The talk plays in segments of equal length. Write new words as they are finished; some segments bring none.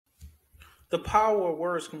The power of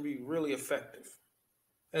words can be really effective.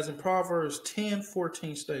 As in Proverbs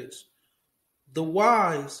 10:14 states, the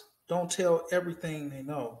wise don't tell everything they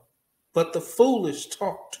know, but the foolish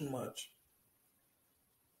talk too much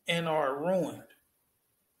and are ruined.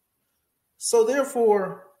 So,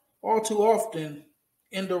 therefore, all too often,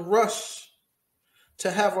 in the rush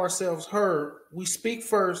to have ourselves heard, we speak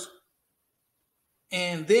first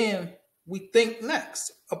and then we think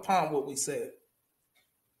next upon what we said.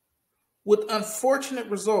 With unfortunate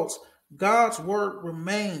results, God's word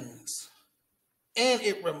remains. And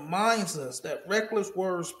it reminds us that reckless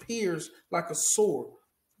words pierce like a sword,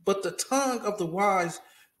 but the tongue of the wise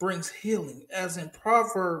brings healing, as in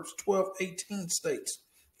Proverbs 12:18 states.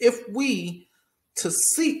 If we to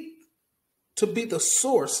seek to be the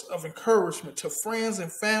source of encouragement to friends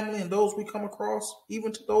and family and those we come across,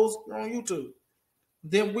 even to those on YouTube,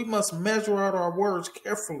 then we must measure out our words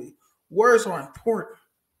carefully. Words are important.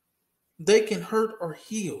 They can hurt or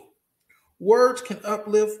heal. Words can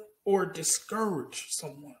uplift or discourage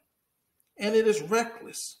someone. And it is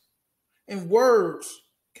reckless. And words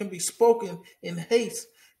can be spoken in haste,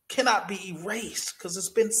 cannot be erased because it's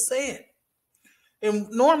been said. And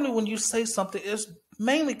normally when you say something, it's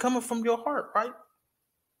mainly coming from your heart, right?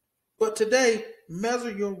 But today,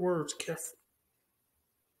 measure your words carefully.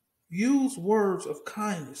 Use words of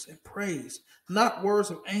kindness and praise, not words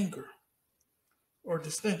of anger or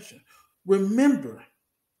dissension. Remember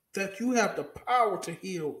that you have the power to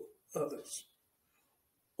heal others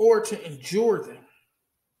or to endure them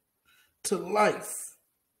to life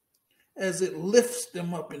as it lifts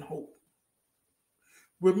them up in hope.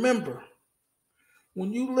 Remember,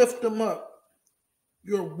 when you lift them up,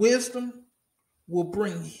 your wisdom will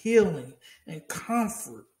bring healing and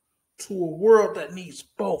comfort to a world that needs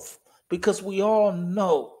both, because we all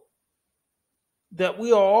know that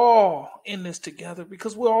we are all in this together,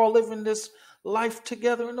 because we're all living this life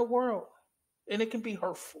together in the world. And it can be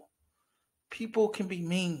hurtful. People can be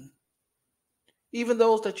mean. Even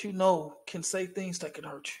those that you know can say things that can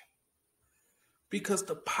hurt you. Because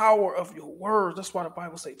the power of your words, that's why the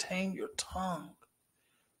Bible says, tame your tongue.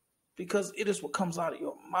 Because it is what comes out of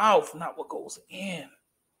your mouth, not what goes in.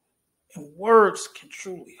 And words can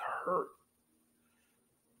truly hurt.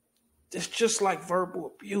 It's just like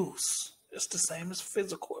verbal abuse. It's the same as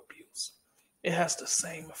physical abuse. It has the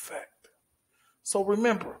same effect. So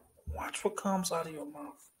remember, watch what comes out of your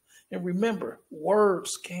mouth. And remember,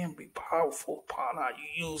 words can be powerful upon how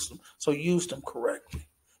you use them. So use them correctly.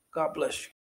 God bless you.